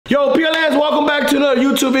Yo, PLAs, welcome back to another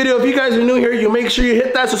YouTube video. If you guys are new here, you make sure you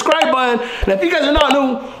hit that subscribe button. And if you guys are not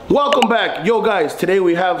new, welcome back. Yo, guys, today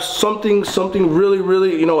we have something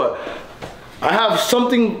really, you know what? I have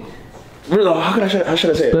something really, how should I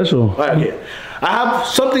say it? Special. All right, okay. I have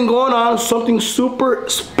something going on, something super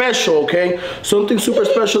special, okay? Something super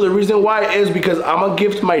special. The reason why is because I'm gonna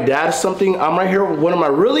gift my dad something. I'm right here with one of my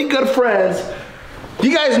really good friends.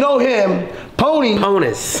 You guys know him,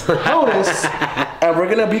 Ponus. And we're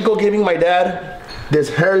gonna be giving my dad this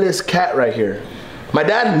hairless cat right here. My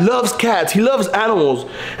dad loves cats, he loves animals.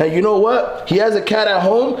 And you know what? He has a cat at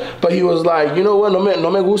home, but he was like, you know what,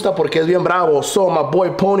 no me gusta porque es bien bravo. So my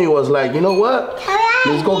boy Pony was like, you know what?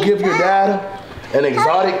 Let's go give your dad an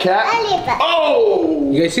exotic cat. Oh!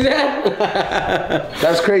 You guys see that?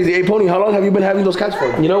 That's crazy. Hey Pony, how long have you been having those cats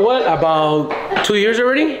for? You know what? About 2 years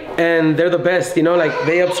already, and they're the best. You know, like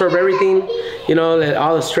they absorb everything. You know,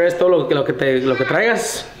 all the stress, todo lo que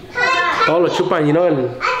traigas, todo lo chupan. You know,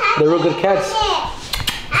 and they're real good cats.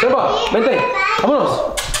 Seba, vente,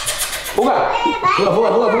 vámonos. Fuga.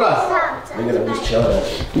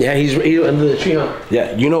 Yeah, he's under the tree, huh?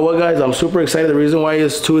 Yeah, you know what, guys? I'm super excited. The reason why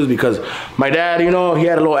is too is because my dad, you know, he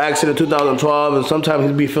had a little accident in 2012, and sometimes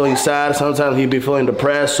he'd be feeling sad, sometimes he'd be feeling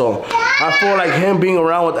depressed. So I feel like him being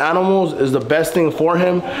around with animals is the best thing for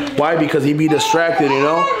him. Why? Because he'd be distracted, you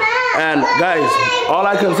know. And guys, all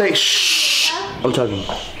I can say, shh, I'm talking.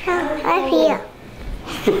 I'm here.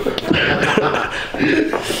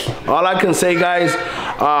 All I can say, guys,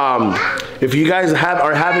 if you guys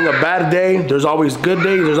are having a bad day, there's always good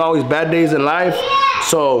days, there's always bad days in life.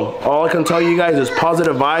 So all I can tell you guys is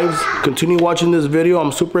positive vibes. Continue watching this video.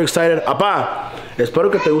 I'm super excited. Apá,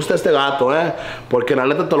 espero que te guste este gato, porque la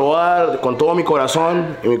neta te lo voy a dar con todo mi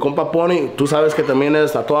corazón. Y mi compa Pony, tú sabes que también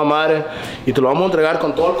es a toda madre, y te lo vamos a entregar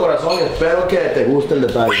con todo el corazón, y espero que te guste el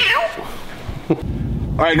detalle.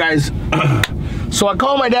 Alright, guys. So I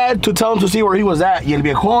called my dad to tell him to see where he was at. Y el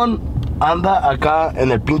viejón anda acá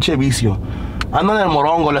en el pinche vicio. Anda en el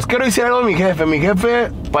morongo. Les quiero decir algo de mi jefe. Mi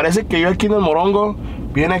jefe parece que yo aquí en el morongo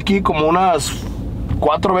viene aquí como unas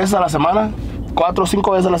 4 veces a la semana. 4 o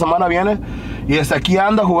 5 veces a la semana viene. Y desde aquí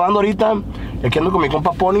anda jugando ahorita. Y aquí ando con mi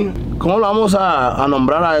compa Pony. ¿Cómo lo vamos a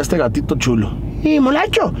nombrar a este gatito chulo? ¡Y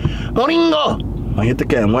molacho! ¡Moringo! Imagínate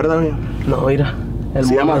que me muerda, güey. No, mira.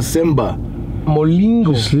 Se llama Simba.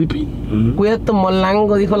 Molingo. Sleepy. Cuídate,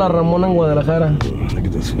 molango, dijo la Ramona en Guadalajara. Look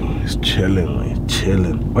at this. He's chilling, man.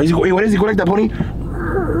 Chilling. What is he going like that, Pony?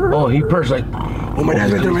 Oh, he purrs like. Oh, my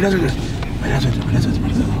dad's right there. Let's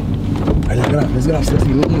get off.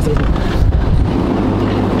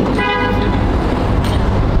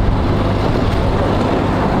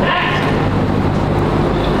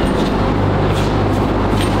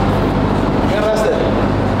 Get arrested.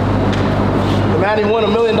 The man, he won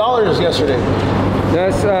 $1 million yesterday.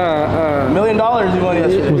 That's $1 million he won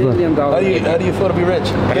yesterday. $1 million. How do you feel to be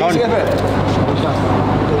rich?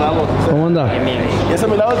 ¿Cómo anda? ¿Y ese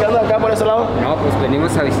milagro que anda acá por ese lado? No, pues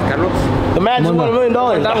venimos a visitarlos. The man just won $1 million.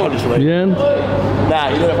 Bien. Nah,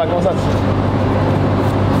 you know, ¿cómo estás?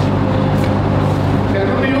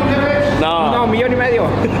 No, $1,500,000.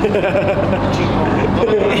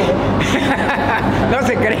 No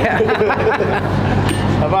se crea.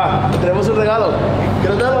 Papá, tenemos un regalo.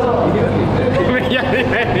 ¿Quieres darlo o no?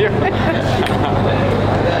 $1,500,000.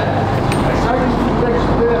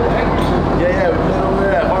 Yeah, over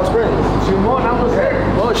there at Palm Springs. Simón, I was there.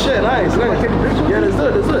 Oh shit, nice. Yeah, let's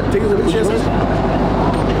do it. Take us a picture.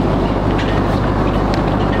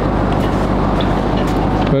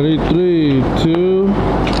 Ready, 3, 2.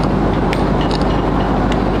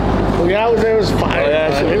 Well, yeah, I was there, it was fire. Oh, yeah,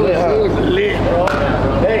 shit, it was lit.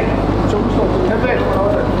 Hey,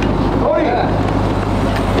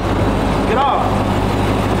 get off.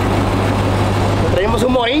 Traemos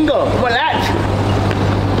un moringo, un molach.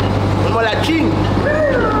 Un molachín.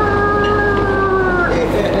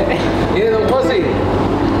 Mire, don José.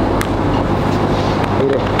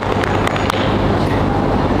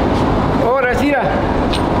 Ahora, Cira.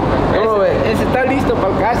 ¿Cómo ve? Ese está listo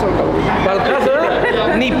para el caso, cabrón. Para el caso,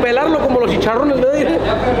 ¿eh? Ni pelarlo como los chicharrones, ¿no?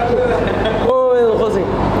 ¿Cómo ve, don José?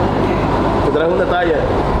 Te traes un detalle.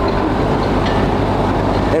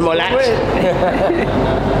 El molach.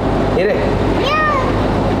 Mire.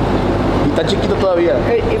 Y está chiquito todavía.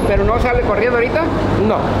 Pero no sale corriendo ahorita.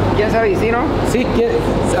 No. ¿Quién sabe? ¿Sí, no? Sí,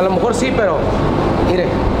 a lo mejor sí, pero. Mire.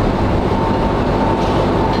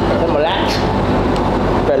 El molach.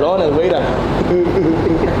 Pelones, mira.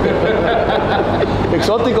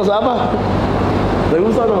 Exóticos, ama. ¿Le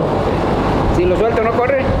gusta o no? Si lo suelto, ¿no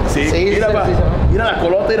corre? Sí, Sí, mira, sí, pa. sí, sí. Mira la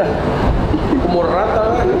colota, mira. Como rata,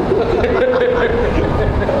 ¿verdad?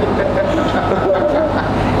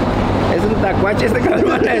 machista que nos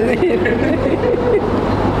van a decir.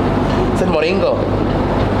 Es el moringo.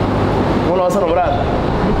 ¿Cómo lo vas a nombrar?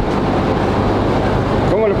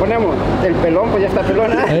 ¿Cómo le ponemos? El pelón, pues ya está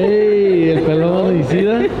pelona. ¡Ey! El pelón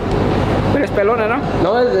homicida. Pero es pelona, ¿no?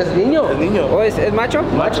 No, es niño. El niño. ¿O es macho?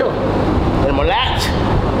 Macho. El molacho.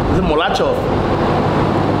 Es el molacho.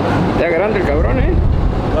 Está grande el cabrón, ¿eh?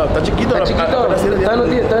 No, está chiquito. Está chiquito. Todavía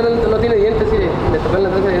no tiene dientes, sí. Le tocan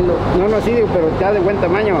las saliendo. No, sí, pero está de buen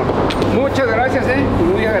tamaño. Muchas gracias,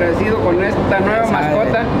 muy agradecido con esta nueva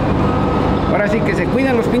mascota. Ahora sí que se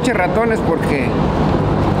cuidan los pinches ratones porque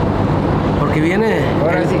Porque viene.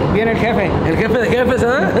 ahora sí viene el jefe. El jefe de jefes,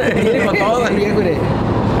 ¿ah? Viene con todo el viejo, mire.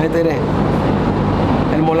 Ahí tiene.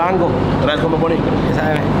 El molango. Gracias, como Bonnie. Ya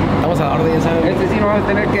sabe. Estamos a la orden, ya sabe. Este sí no vamos a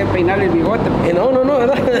tener que peinarle el bigote. No,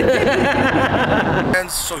 ¿verdad?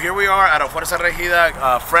 So here we are at a Fuerza Regida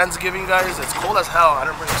Friendsgiving, guys. It's cold as hell. I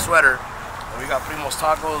didn't bring a sweater. We got Primo's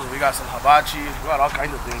Tacos, we got some hibachi, we got all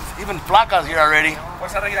kinds of things. Even Placas here already.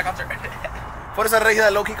 Fuerza Regida concert. Fuerza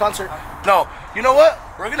Regida low-key concert. No, you know what?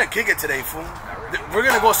 We're gonna kick it today, fool. We're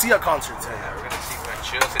gonna go see a concert today. We're gonna see, we're gonna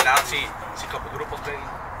chill, sit down, see couple grupos ven.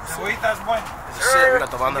 Cebollitas, buen. Shit, we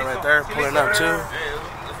got the banda right there pulling up too.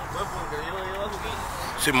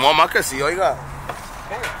 Sí, mamá que sí, oiga.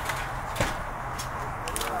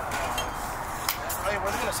 Hey,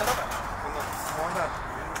 where's he gonna set up at?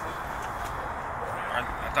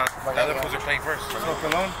 I thought the other fools are playing first.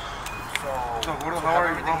 So, Gordo, how are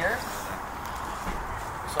you, bro?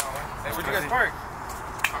 Hey, where'd you guys park?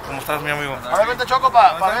 ¿Cómo estás, mi amigo? Ahora vente Choco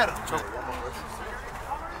pa ver.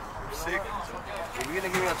 Sick. If you're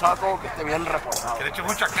gonna give me a taco, que esté bien reposado. Que le echo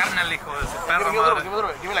mucha carne al hijo de su Give perra me otro, madre. give me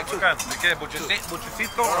otro, give me like two. ¿De qué?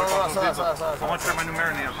 ¿Buchecito o calzoncito? How much for my new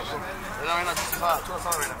marinade?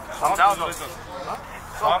 I'm down though.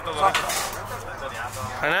 Soft or soft?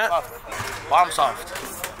 Bomb soft.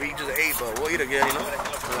 We just ate, but we'll eat again, you know?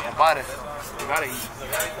 Compadre, we gotta eat.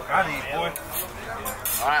 Gotta eat, boy.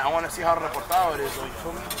 Alright, I wanna see how reportado it is, so you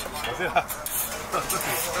feel me?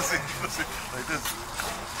 Let's see. Like this.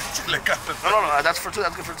 Chile café. No, that's for two,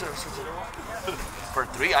 that's good for two. That's for two. For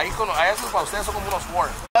three, ahí esos para ustedes son como unos four.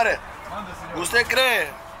 Padre, ¿usted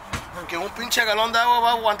cree que un pinche galón de agua va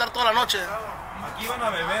a aguantar toda la noche? Aquí van a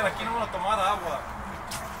beber, aquí no van a tomar agua.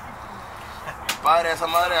 Padre, esa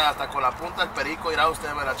madre hasta con la punta del perico irá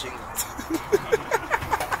usted me la chinga.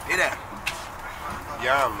 Mire.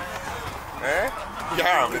 Yam.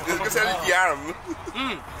 Yam. Tiene que ser el yam.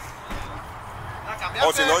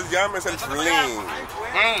 O si no el yam es el fling.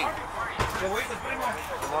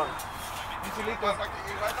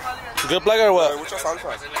 Good player or what? Hay mucha salsa.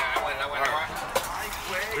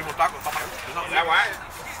 Primo taco, papá. El agua,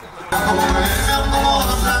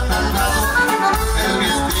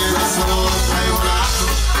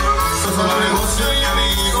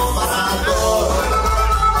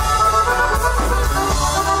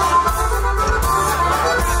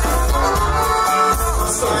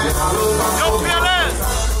 Yo, PLS!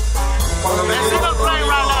 It's single playing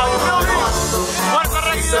right now, you feel me? Fuerza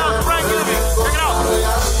Regida, Friendsgiving. Check it out.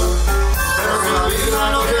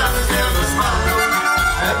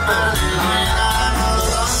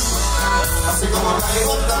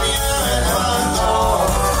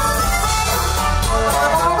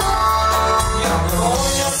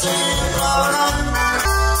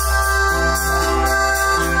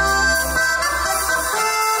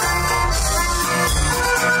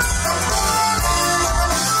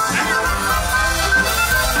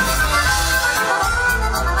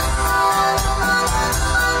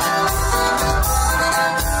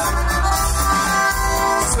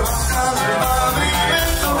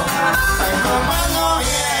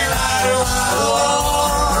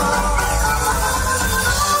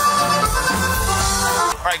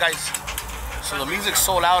 Alright guys, so the music's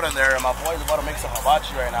so loud in there and my boy's about to make some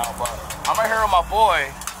hibachi right now, but I'm right here with my boy,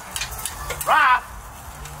 Ra.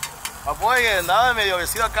 My boy andaba medio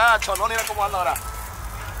vestido acá, cholón, mira cómo anda ahora.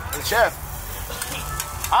 El chef.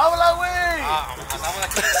 Habla, güey. andamos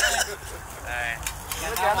aquí.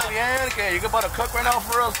 Que anda bien, que you're about to cook right now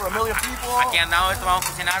for us, for 1 million people. Aquí andamos, vamos a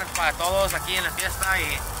cocinar para todos aquí en la fiesta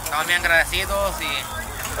y estamos bien agradecidos y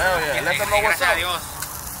Hell yeah, let them know what's gracias a up. Dios.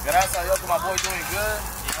 Gracias a Dios que my boy doing good.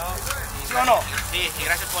 ¿Sí o no? Sí, y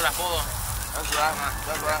gracias por el apodo. That's right,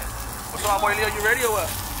 that's right. What's up, my boy Leo, you ready or what?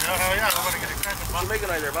 Yeah, hell yeah, I'm gonna get excited, What you making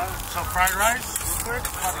right there, man? Some fried rice, real quick.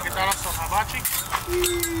 About to get that on some hibachi.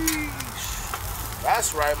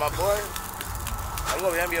 That's right, my boy. Algo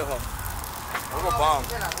bien, viejo. Algo bomb.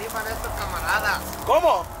 Se las rifan estos camaradas.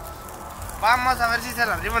 ¿Cómo? Vamos a ver si se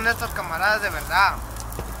las rifan estos camaradas de verdad.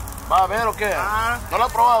 ¿Va a ver o qué? Ah. ¿No lo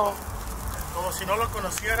has probado? Como si no lo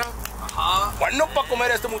conocieran. Bueno para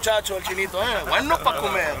comer este muchacho, el chinito, bueno para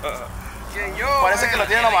comer. Parece que lo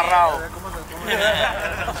tienen amarrado.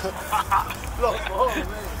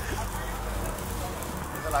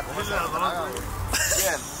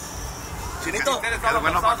 Bien. Chinito, Es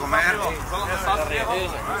bueno para comer.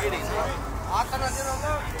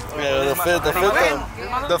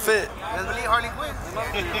 The fit.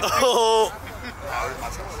 Oh.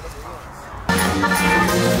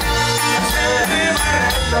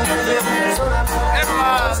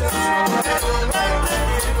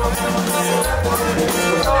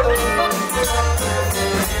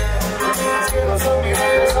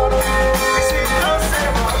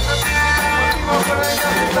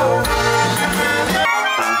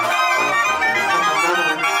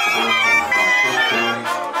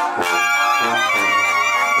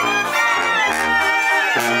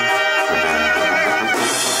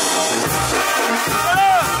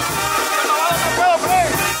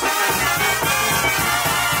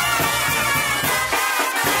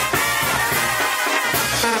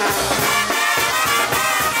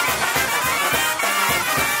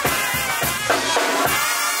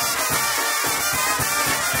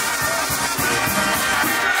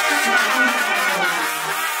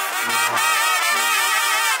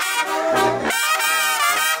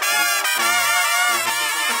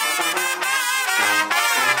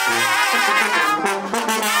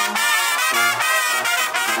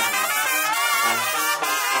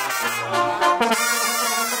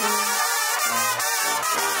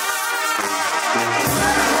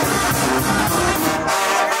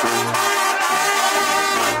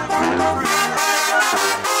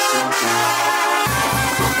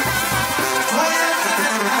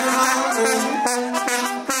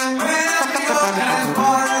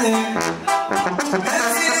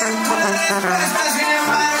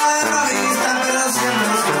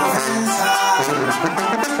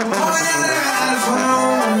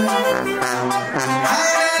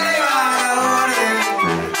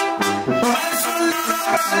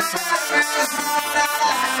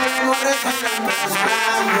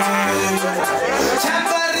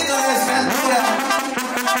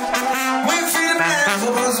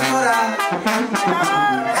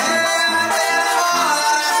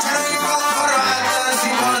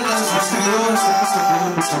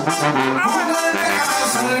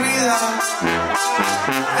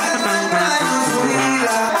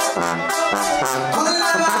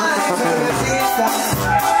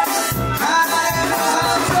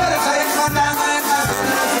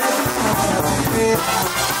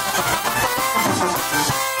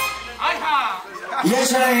 Y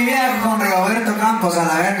eso era mi viaje con Rigoberto Campos a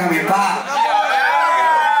la verga, mi pa.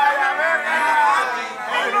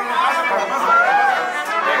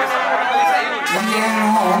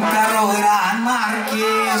 Lleno un carro Gran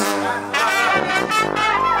Marquis.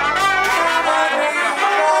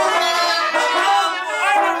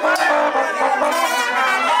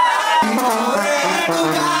 Rigoberto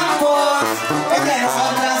Campos, que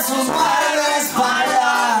nota sus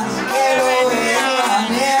guardaespaldas, que lo vean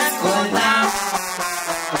y escoltan.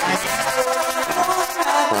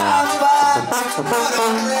 Por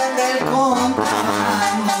orden del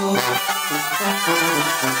comando,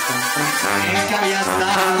 el que había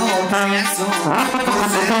estado preso por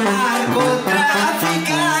ser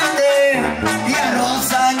narcotraficante, y a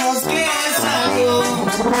los años que salió lo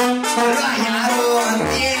hallaron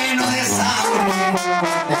lleno de sangre,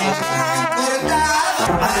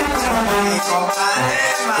 cortado al compadre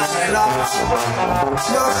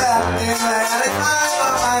yo realmente me arreglo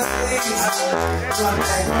más listo, yo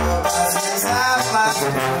tengo paciencia más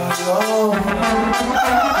yo.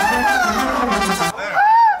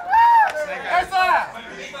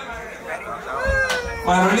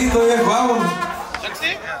 Manolito viejo, vamos.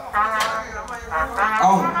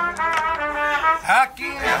 Vamos. Aquí,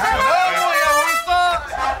 muy a gusto.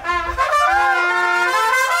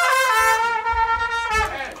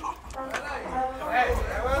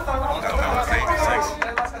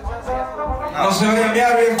 No se vaya a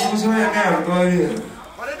enviar, viejo, no se vaya a enviar todavía.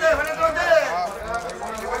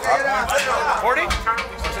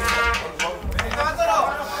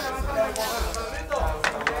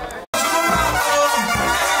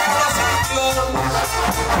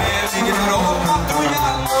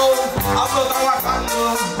 Hablo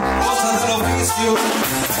trabajando, cosas del oficio.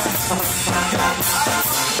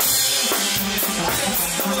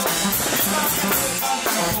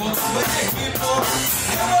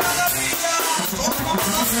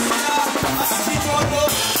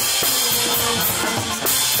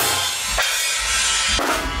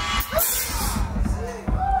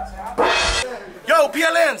 Yo,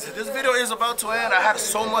 PLNs, this video is is about to end. I had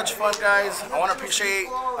so much fun, guys. I want to appreciate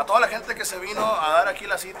a toda la gente que se vino a dar aquí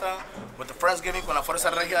la cita with the Friendsgiving con la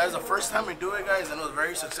Fuerza Regia. This is the first time we do it, guys, and it was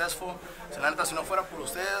very successful. So, la neta, si no fuera por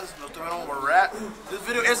ustedes, no estuviéramos where we're at. This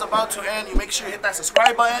video is about to end. You make sure you hit that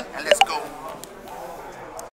subscribe button, and let's go.